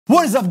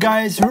What is up,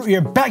 guys?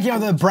 We're back here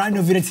with a brand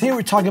new video. Today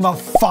we're talking about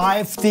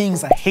 5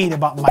 things I hate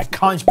about my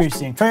conch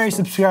piercing. If you're already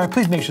subscribed,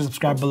 please make sure to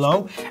subscribe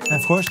below. And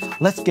of course,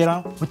 let's get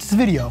on with this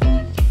video.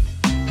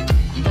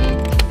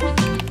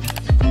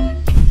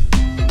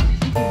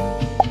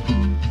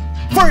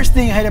 First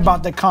thing I hate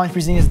about the conch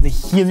piercing is the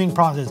healing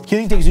process.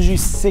 Healing takes usually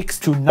 6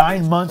 to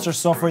 9 months or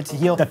so for it to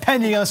heal,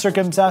 depending on the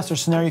circumstance or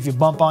scenario, if you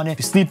bump on it, if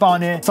you sleep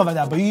on it, stuff like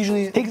that. But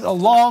usually it takes a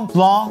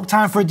long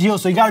time for it to heal.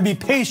 So you gotta be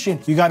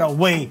patient, you gotta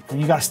wait,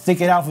 and you gotta stick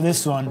it out for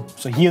this one.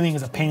 So healing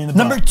is a pain in the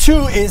butt. Number 2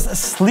 is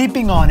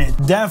sleeping on it.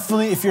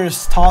 Definitely if you're a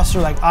tosser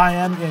like I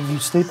am and you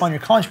sleep on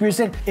your conch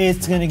piercing,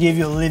 it's gonna give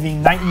you a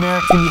living nightmare.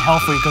 It's gonna be hell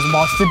for you because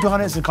while sleeping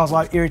on it, it's gonna cause a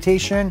lot of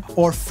irritation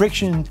or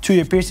friction to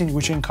your piercing,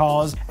 which can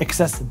cause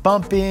excessive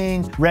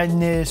bumping,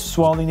 redness,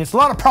 swellingness, a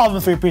lot of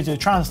problems for your piercing.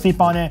 Try not to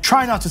sleep on it.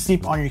 Try not to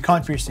sleep on your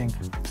conch piercing,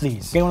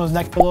 please. Get one of those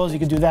neck pillows, you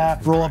can do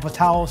that. Roll up a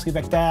towel, sleep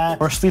like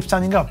that, or sleep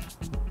standing up.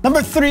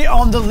 Number 3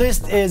 on the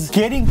list is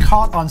getting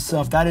caught on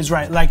stuff. That is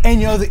right. Like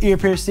any other ear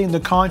piercing, the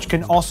conch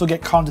can also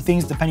get caught onto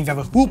things depending if you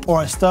have a hoop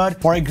or a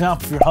stud. For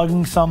example, if you're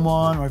hugging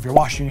someone or if you're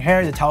washing your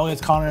hair, the towel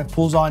gets caught on it,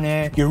 pulls on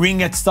it, your ring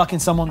gets stuck in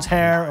someone's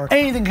hair, or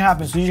anything can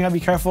happen. So you gotta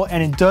be careful,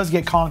 and it does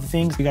get caught onto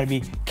things. You gotta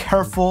be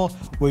careful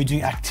where you're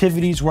doing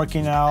activities,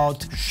 working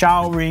out,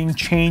 showering,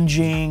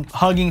 changing,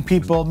 hugging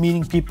people,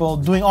 meeting people,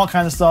 doing all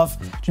kinds of stuff.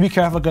 Just be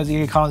careful because you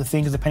get caught onto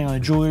things depending on the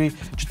jewelry.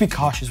 Just be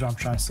cautious is what I'm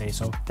trying to say.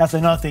 So that's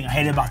another thing I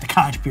hate about the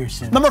conch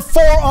piercing. Number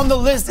 4 on the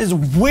list is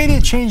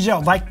waiting to change it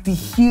out, like the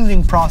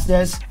healing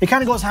process. It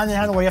kind of goes hand in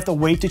hand where you have to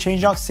wait to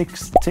change it out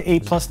 6 to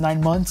 8 plus 9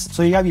 months.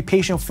 So you gotta be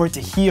patient for it to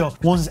heal.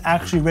 Once it's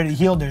actually ready to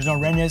heal, there's no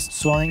redness,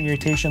 swelling,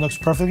 irritation, looks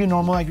perfectly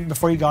normal like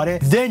before you got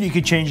it. Then you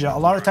can change it out. A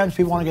lot of times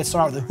people want to get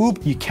started with the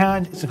hoop. You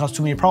can't, it's gonna cause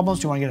too many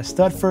problems. You want to get a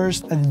stud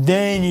first, and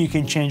then you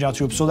can change out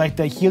to hoop. So like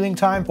the healing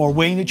time or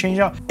waiting to change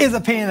out is a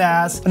pain in the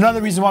ass.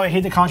 Another reason why I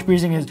hate the conch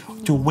piercing is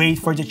to wait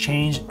for it to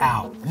change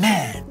out.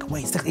 Man,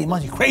 wait 6 to 8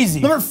 months, you're crazy.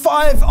 Number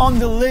 5 on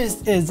the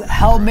list is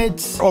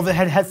helmets,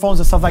 over-the-head headphones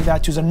and stuff like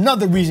that too. Is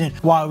another reason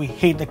why we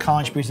hate the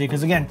conch piercing.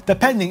 Because again,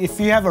 depending, if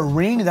you have a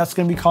ring, that's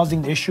gonna be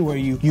causing the issue where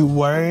you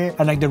wear it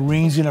and like the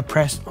ring's gonna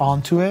press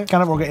onto it,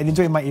 kind of or get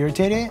into it, might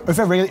irritate it. Or if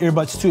you have regular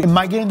earbuds too, it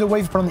might get in the way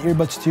if you put on the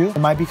earbuds too. It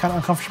might be kind of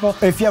uncomfortable.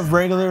 If you have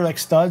regular like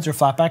studs or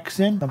flatbacks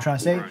in, I'm trying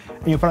to say,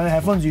 and you put on the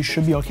headphones, you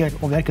should be okay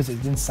like, over there because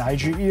it's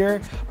inside your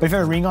ear. But if you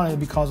have a ring on, it'll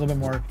be cause a bit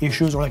more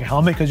issues, or like a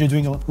helmet because you're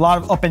doing a lot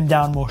of up and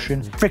down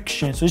motion,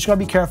 friction. So you just gotta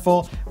be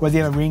careful whether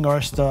you have a ring or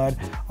a stud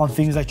on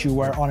things that you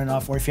wear on and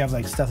off, or if you have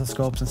like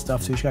stethoscopes and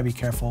stuff. So you just gotta be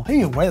careful. How do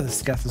you wear the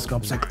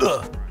stethoscopes? Like,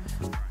 ugh.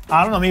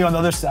 I don't know, maybe on the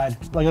other side.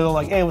 Like, they're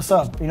like, hey, what's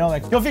up? You know,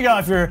 like, you'll figure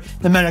out if you're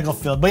in the medical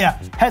field. But yeah,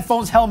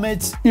 headphones,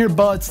 helmets,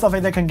 earbuds, stuff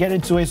like that can get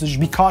into it. So just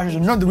be cautious.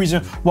 Another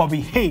reason why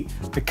we hate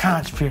the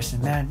conch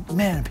piercing, man.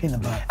 Man, a pain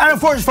in the butt. And of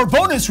course, for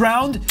bonus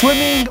round,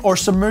 swimming or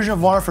submersion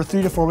of water for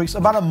 3 to 4 weeks,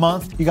 about a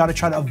month, you gotta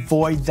try to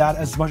avoid that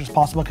as much as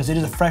possible because it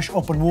is a fresh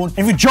open wound.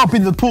 And if you jump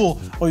in the pool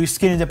or you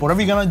skin dip,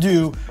 whatever you're gonna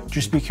do,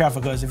 just be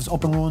careful because if it's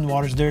open wound, the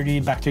water's dirty,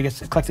 bacteria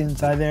gets collected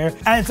inside there,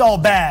 and it's all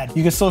bad.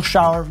 You can still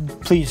shower,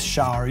 please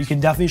shower. You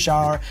can definitely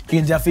shower. You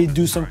can definitely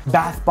do some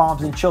bath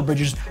bombs and chill, but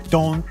just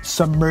don't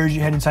submerge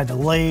your head inside the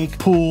lake,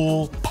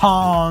 pool,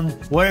 pond,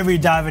 whatever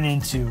you're diving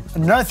into.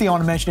 Another thing I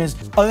want to mention is,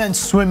 other than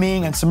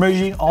swimming and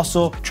submerging,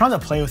 also trying to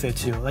play with it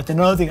too. Like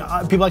another thing,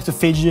 people like to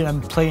fidget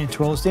and play and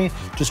twirl this thing.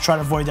 Just try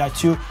to avoid that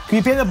too. Can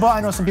you pain the butt?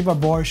 I know some people are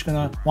bored, just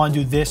gonna want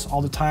to do this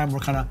all the time, or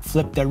kind of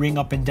flip the ring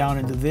up and down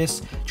into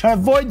this. Try to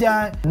avoid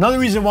that. Another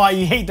reason why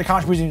you hate the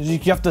conch piercing is you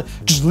have to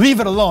just leave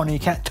it alone and you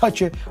can't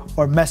touch it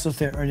or mess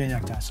with it or anything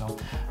like that. So,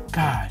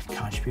 God,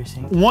 conch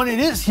piercing. When it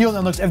is healed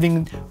and looks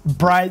everything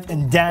bright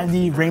and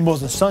dandy,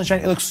 rainbows and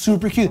sunshine, it looks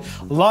super cute.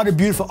 A lot of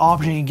beautiful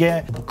options you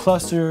get.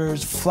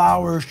 Clusters,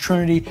 flowers,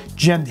 trinity,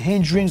 gemmed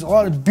hinge rings, a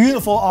lot of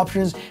beautiful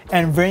options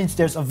and variants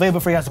there's available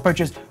for you guys to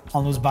purchase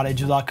on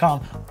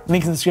losebodyjewel.com.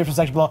 Links in the description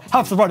section below.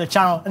 Help support the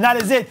channel. And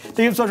that is it. Thank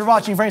you so much for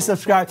watching. If you're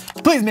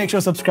subscribed, please make sure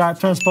to subscribe.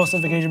 Turn on post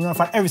notifications. Be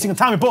notified every single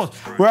time we post.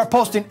 We are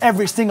posting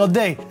every single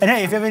day. And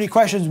hey, if you have any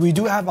questions, we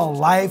do have a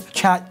live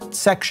chat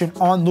section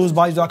on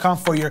losebodyjewel.com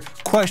for your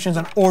questions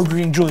on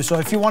ordering jewelry. So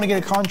if you want to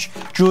get a conch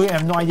jewelry and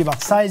have no idea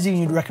about sizing,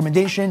 you need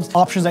recommendations,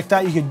 options like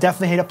that, you can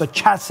definitely hit up the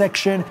chat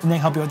section and they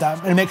help you with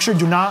that. And make sure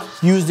do not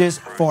use this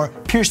for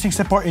piercing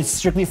support. It's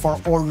strictly for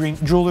ordering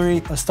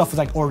jewelry. Stuff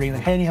like ordering,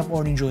 like, hey, I need help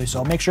ordering jewelry.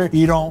 So make sure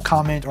you don't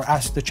comment or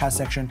ask the chat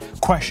section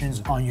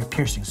questions on your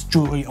piercings,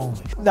 jewelry only.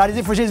 That is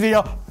it for today's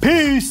video.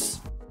 Peace!